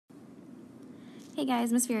Hey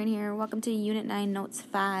guys, Miss Fearon here. Welcome to Unit 9, Notes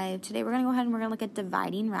 5. Today we're going to go ahead and we're going to look at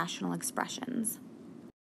dividing rational expressions.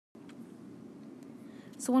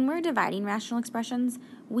 So when we're dividing rational expressions,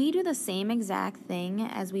 we do the same exact thing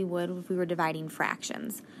as we would if we were dividing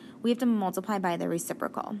fractions. We have to multiply by the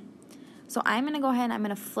reciprocal. So I'm going to go ahead and I'm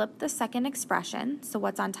going to flip the second expression. So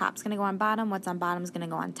what's on top is going to go on bottom, what's on bottom is going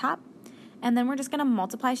to go on top. And then we're just going to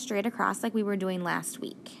multiply straight across like we were doing last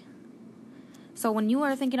week. So when you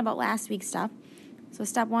are thinking about last week's stuff, so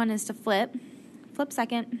step one is to flip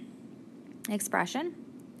second expression.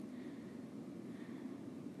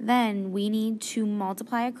 Then we need to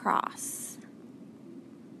multiply across.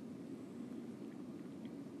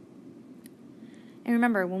 And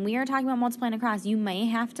remember, when we are talking about multiplying across, you may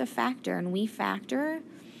have to factor, and we factor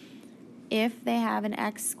if they have an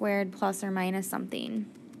x squared plus or minus something.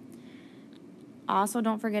 Also,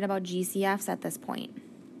 don't forget about GCFs at this point.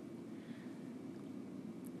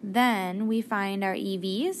 Then we find our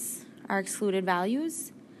EVs, our excluded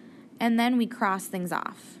values, and then we cross things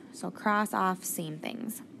off. So cross off same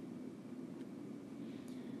things.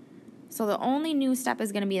 So the only new step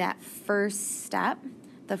is going to be that first step,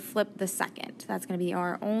 the flip the second. That's going to be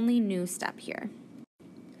our only new step here.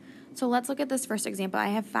 So let's look at this first example. I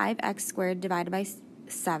have 5x squared divided by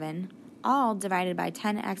 7, all divided by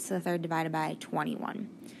 10x to the third divided by 21.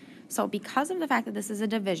 So because of the fact that this is a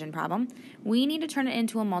division problem, we need to turn it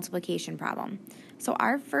into a multiplication problem. So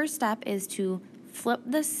our first step is to flip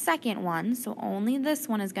the second one, so only this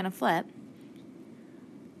one is going to flip.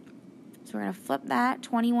 So we're going to flip that.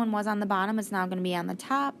 21 was on the bottom, it's now going to be on the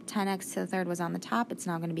top. 10x to the third was on the top, it's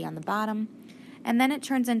now going to be on the bottom. And then it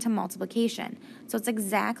turns into multiplication. So it's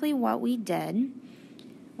exactly what we did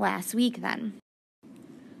last week then.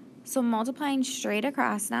 So multiplying straight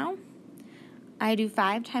across now, I do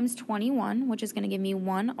 5 times 21, which is going to give me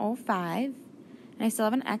 105, and I still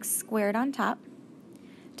have an x squared on top,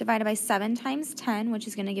 divided by 7 times 10, which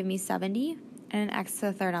is going to give me 70, and an x to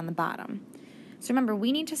the third on the bottom. So remember,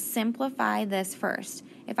 we need to simplify this first.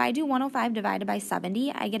 If I do 105 divided by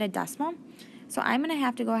 70, I get a decimal. So I'm going to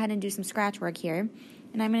have to go ahead and do some scratch work here,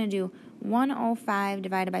 and I'm going to do 105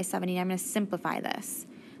 divided by 70, and I'm going to simplify this.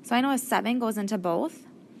 So I know a 7 goes into both.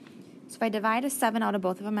 So if I divide a 7 out of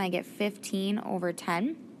both of them, I get 15 over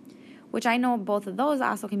 10, which I know both of those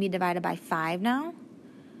also can be divided by 5 now.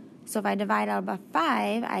 So if I divide out by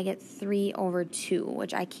 5, I get 3 over 2,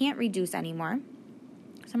 which I can't reduce anymore.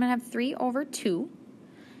 So I'm going to have 3 over 2.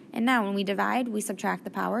 And now when we divide, we subtract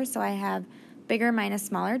the powers. So I have bigger minus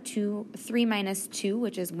smaller, 3 minus 2,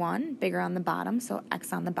 which is 1, bigger on the bottom, so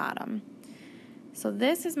x on the bottom. So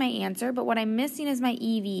this is my answer, but what I'm missing is my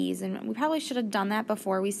EVs, and we probably should have done that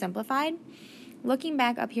before we simplified. Looking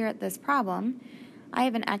back up here at this problem, I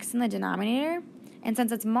have an x in the denominator, and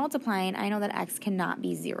since it's multiplying, I know that x cannot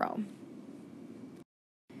be 0.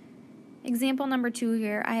 Example number 2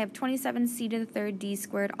 here, I have 27c to the third d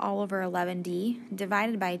squared all over 11d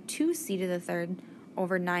divided by 2c to the third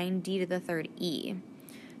over 9d to the third e.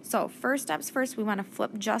 So first steps first, we want to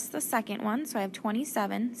flip just the second one. So I have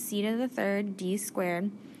 27c to the third d squared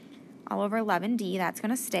all over 11d. That's going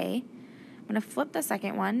to stay. I'm going to flip the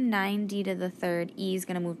second one. 9d to the third e is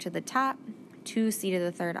going to move to the top. 2c to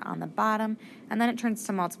the third on the bottom. And then it turns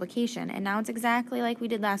to multiplication. And now it's exactly like we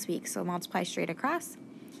did last week. So multiply straight across.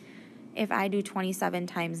 If I do 27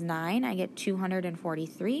 times 9, I get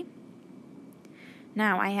 243.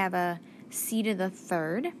 Now I have a c to the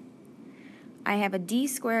third. I have a d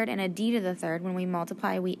squared and a d to the third. When we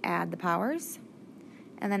multiply, we add the powers.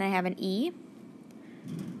 And then I have an e.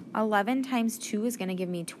 11 times 2 is going to give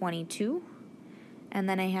me 22. And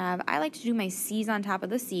then I like to do my c's on top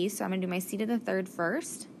of the c's, so I'm going to do my c to the third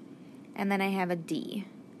first. And then I have a d.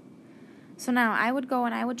 So now I would go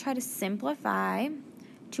and I would try to simplify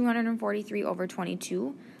 243 over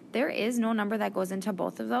 22. There is no number that goes into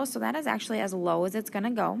both of those, so that is actually as low as it's going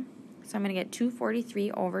to go. So I'm going to get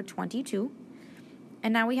 243 over 22.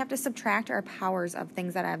 And now we have to subtract our powers of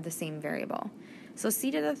things that have the same variable. So c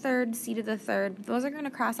to the third, those are going to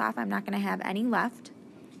cross off. I'm not going to have any left.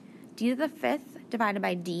 D to the fifth divided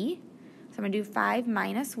by d. So I'm going to do 5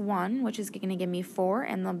 minus 1, which is going to give me 4,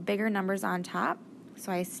 and the bigger number's on top.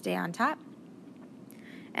 So I stay on top.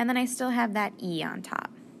 And then I still have that e on top.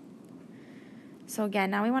 So again,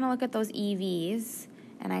 now we want to look at those EVs.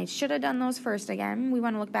 And I should have done those first again. We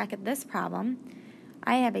want to look back at this problem.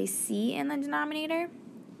 I have a c in the denominator,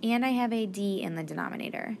 and I have a d in the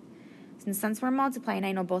denominator. And since we're multiplying,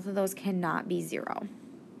 I know both of those cannot be 0.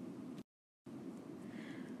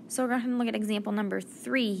 So we're going to look at example number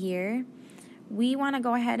 3 here. We want to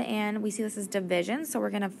go ahead and we see this is division, so we're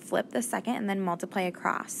going to flip the second and then multiply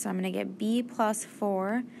across. So I'm going to get b plus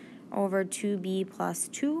 4 over 2b plus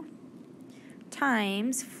 2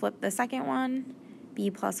 times, flip the second one, b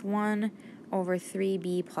plus 1 over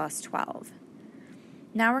 3b plus 12.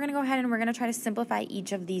 Now we're going to go ahead and we're going to try to simplify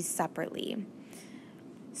each of these separately.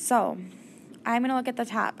 So I'm going to look at the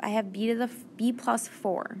top. I have b to the b plus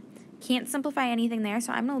 4. Can't simplify anything there,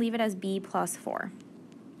 so I'm going to leave it as b plus 4.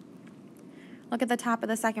 Look at the top of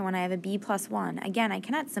the second one. I have a b plus 1. Again, I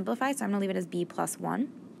cannot simplify, so I'm going to leave it as b plus 1.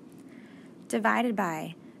 Divided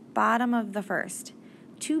by bottom of the first,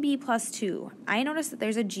 2b plus 2. I notice that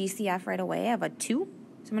there's a GCF right away. I have a 2,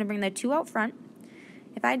 so I'm going to bring the 2 out front.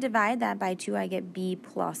 If I divide that by 2, I get b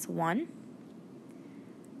plus 1.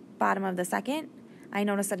 Bottom of the second, I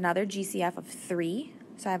notice another GCF of 3,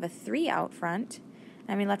 so I have a 3 out front,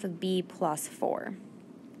 and I'm left with b plus 4.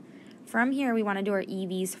 From here, we want to do our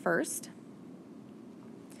EVs first.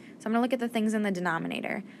 So I'm going to look at the things in the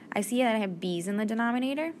denominator. I see that I have b's in the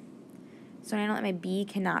denominator, so I know that my b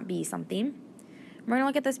cannot be something. We're going to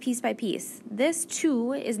look at this piece by piece. This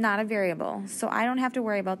 2 is not a variable, so I don't have to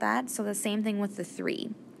worry about that. So the same thing with the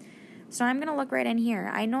 3. So I'm going to look right in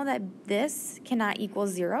here. I know that this cannot equal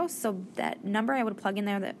 0, so that number I would plug in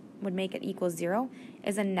there that would make it equal 0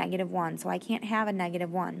 is a -1, so I can't have a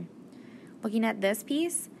 -1. Looking at this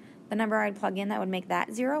piece, the number I'd plug in that would make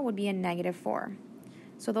that 0 would be a -4.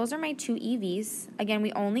 So those are my two EVs. Again,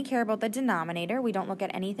 we only care about the denominator. We don't look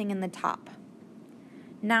at anything in the top.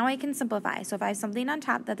 Now I can simplify. So if I have something on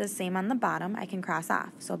top that's the same on the bottom, I can cross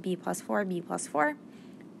off. So b plus 4, b plus 4,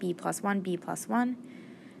 b plus 1, b plus 1.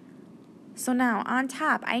 So now on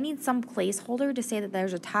top, I need some placeholder to say that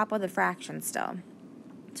there's a top of the fraction still.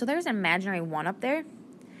 So there's an imaginary 1 up there.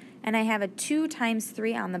 And I have a 2 times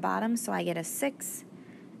 3 on the bottom, so I get a 6.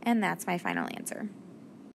 And that's my final answer.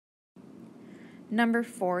 Number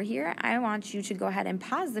 4 here, I want you to go ahead and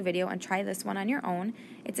pause the video and try this one on your own.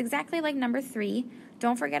 It's exactly like number 3.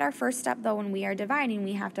 Don't forget our first step, though, when we are dividing,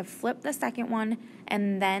 we have to flip the second one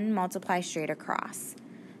and then multiply straight across.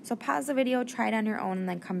 So pause the video, try it on your own, and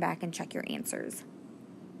then come back and check your answers.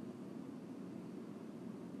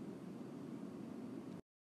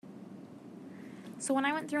 So when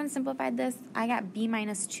I went through and simplified this, I got b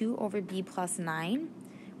minus 2 over b plus 9.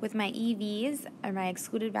 With my EVs, or my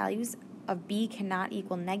excluded values, of b cannot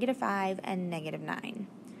equal -5 and -9.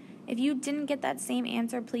 If you didn't get that same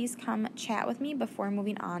answer, please come chat with me before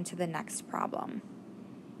moving on to the next problem.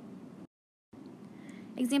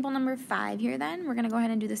 Example number 5 here then, we're going to go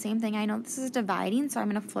ahead and do the same thing. I know this is dividing, so I'm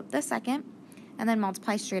going to flip the second and then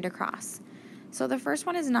multiply straight across. So the first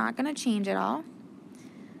one is not going to change at all.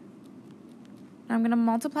 I'm going to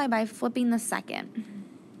multiply by flipping the second.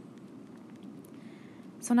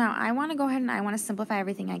 So now I want to go ahead and I want to simplify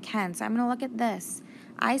everything I can. So I'm going to look at this.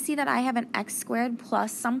 I see that I have an x squared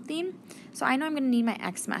plus something. So I know I'm going to need my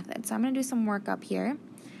x method. So I'm going to do some work up here.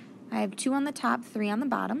 I have 2 on the top, 3 on the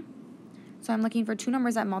bottom. So I'm looking for two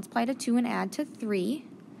numbers that multiply to 2 and add to 3.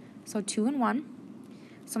 So 2 and 1.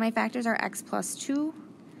 So my factors are x plus 2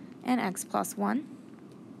 and x plus 1.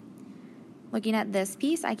 Looking at this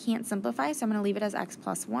piece, I can't simplify, so I'm going to leave it as x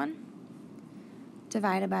plus 1.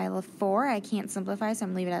 Divided by 4, I can't simplify, so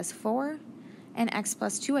I'm going to leave it as 4. And x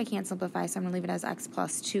plus 2, I can't simplify, so I'm going to leave it as x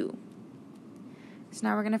plus 2. So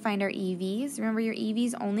now we're going to find our EVs. Remember, your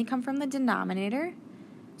EVs only come from the denominator.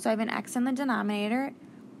 So I have an x in the denominator.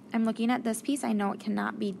 I'm looking at this piece. I know it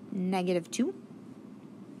cannot be -2.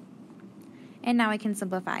 And now I can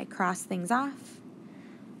simplify. Cross things off.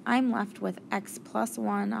 I'm left with x plus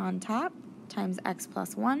 1 on top times x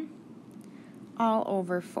plus 1 all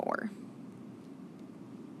over 4.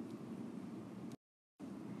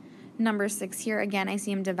 Number 6 here, again, I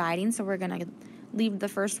see them dividing, so we're going to leave the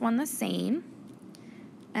first one the same,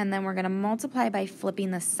 and then we're going to multiply by flipping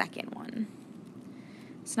the second one.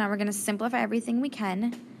 So now we're going to simplify everything we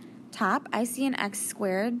can. Top, I see an x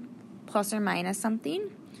squared plus or minus something,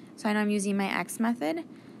 so I know I'm using my x method.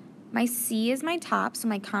 My c is my top, so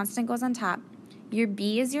my constant goes on top. Your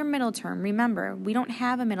b is your middle term. Remember, we don't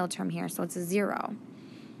have a middle term here, so it's a 0.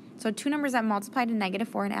 So two numbers that multiply to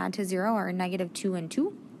 -4 and add to 0 are -2 and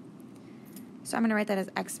 2. So I'm going to write that as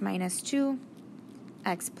x minus 2,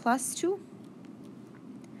 x plus 2.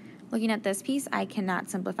 Looking at this piece, I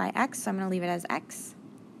cannot simplify x, so I'm going to leave it as x.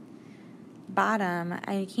 Bottom,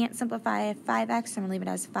 I can't simplify 5x, so I'm going to leave it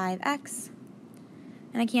as 5x.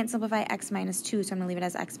 And I can't simplify x minus 2, so I'm going to leave it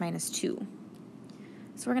as x minus 2.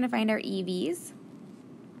 So we're going to find our EVs.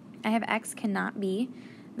 I have x cannot be.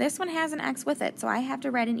 This one has an x with it, so I have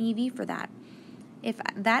to write an EV for that. If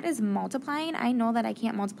that is multiplying, I know that I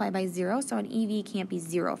can't multiply by 0, so an EV can't be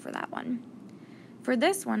 0 for that one. For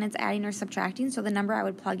this one, it's adding or subtracting, so the number I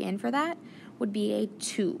would plug in for that would be a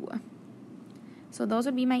 2. So those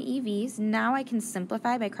would be my EVs. Now I can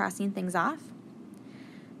simplify by crossing things off.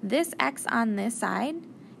 This x on this side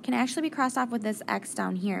can actually be crossed off with this x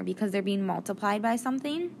down here because they're being multiplied by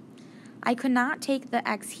something. I could not take the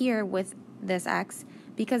x here with this x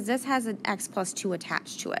because this has an x plus 2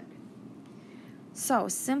 attached to it. So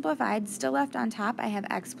simplified, still left on top, I have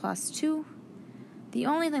x plus 2. The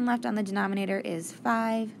only thing left on the denominator is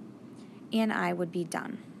 5, and I would be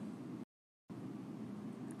done.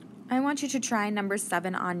 I want you to try number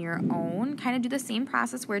 7 on your own. Kind of do the same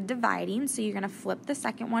process. We're dividing, so you're going to flip the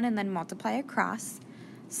second one and then multiply across.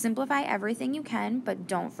 Simplify everything you can, but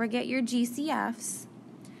don't forget your GCFs.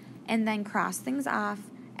 And then cross things off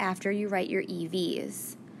after you write your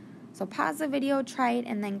EVs. So pause the video, try it,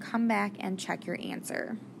 and then come back and check your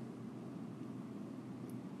answer.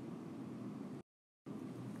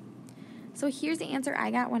 So here's the answer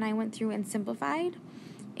I got when I went through and simplified.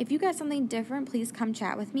 If you got something different, please come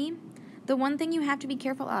chat with me. The one thing you have to be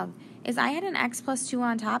careful of is I had an x plus 2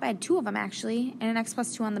 on top. I had 2 of them actually, and an x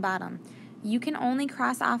plus 2 on the bottom. You can only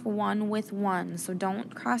cross off 1 with 1, so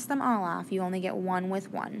don't cross them all off. You only get 1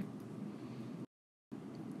 with 1.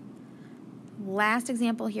 Last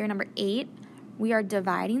example here, number 8. We are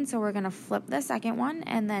dividing, so we're going to flip the second one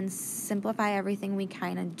and then simplify everything we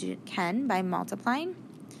kind of can by multiplying.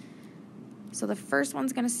 So the first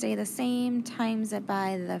one's going to stay the same, times it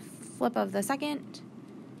by the flip of the second.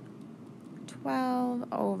 12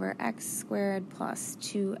 over x squared plus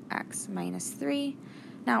 2x minus 3.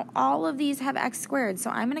 Now, all of these have x squared, so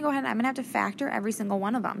I'm going to go ahead and I'm going to have to factor every single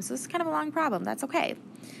one of them. So this is kind of a long problem. That's okay.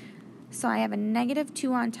 So I have a negative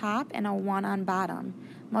 2 on top and a 1 on bottom.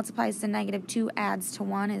 Multiplies to negative 2, adds to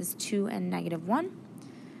 1 is 2 and negative 1.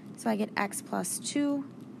 So I get x plus 2,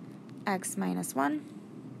 x minus 1.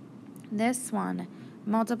 This one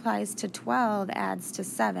multiplies to 12, adds to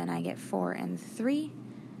 7. I get 4 and 3.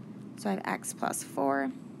 So I have x plus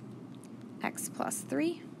 4, x plus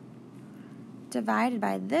 3. Divided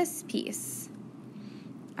by this piece,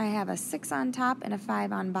 I have a 6 on top and a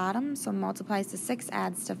 5 on bottom. So multiplies to 6,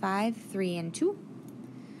 adds to 5, 3 and 2.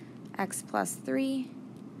 X plus 3,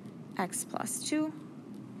 x plus 2.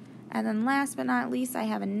 And then last but not least, I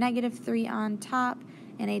have a negative 3 on top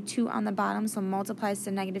and a 2 on the bottom, so multiplies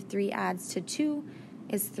to negative 3, adds to 2,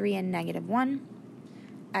 is 3 and negative 1.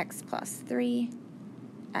 X plus 3,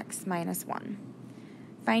 x minus 1.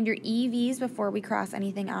 Find your EVs before we cross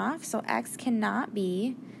anything off. So x cannot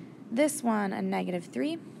be this one, a negative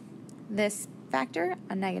 3, this factor,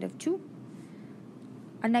 a negative 2.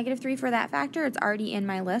 A negative 3 for that factor, it's already in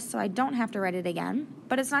my list, so I don't have to write it again,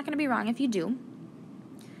 but it's not going to be wrong if you do.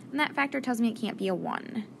 And that factor tells me it can't be a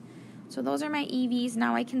 1. So those are my EVs.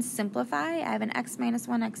 Now I can simplify. I have an x minus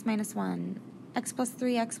 1, x minus 1, x plus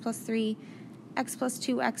 3, x plus 3, x plus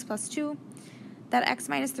 2, x plus 2. That x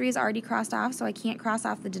minus 3 is already crossed off, so I can't cross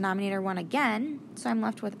off the denominator 1 again. So I'm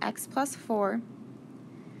left with x plus 4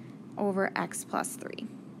 over x plus 3.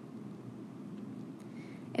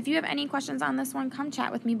 If you have any questions on this one, come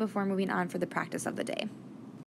chat with me before moving on for the practice of the day.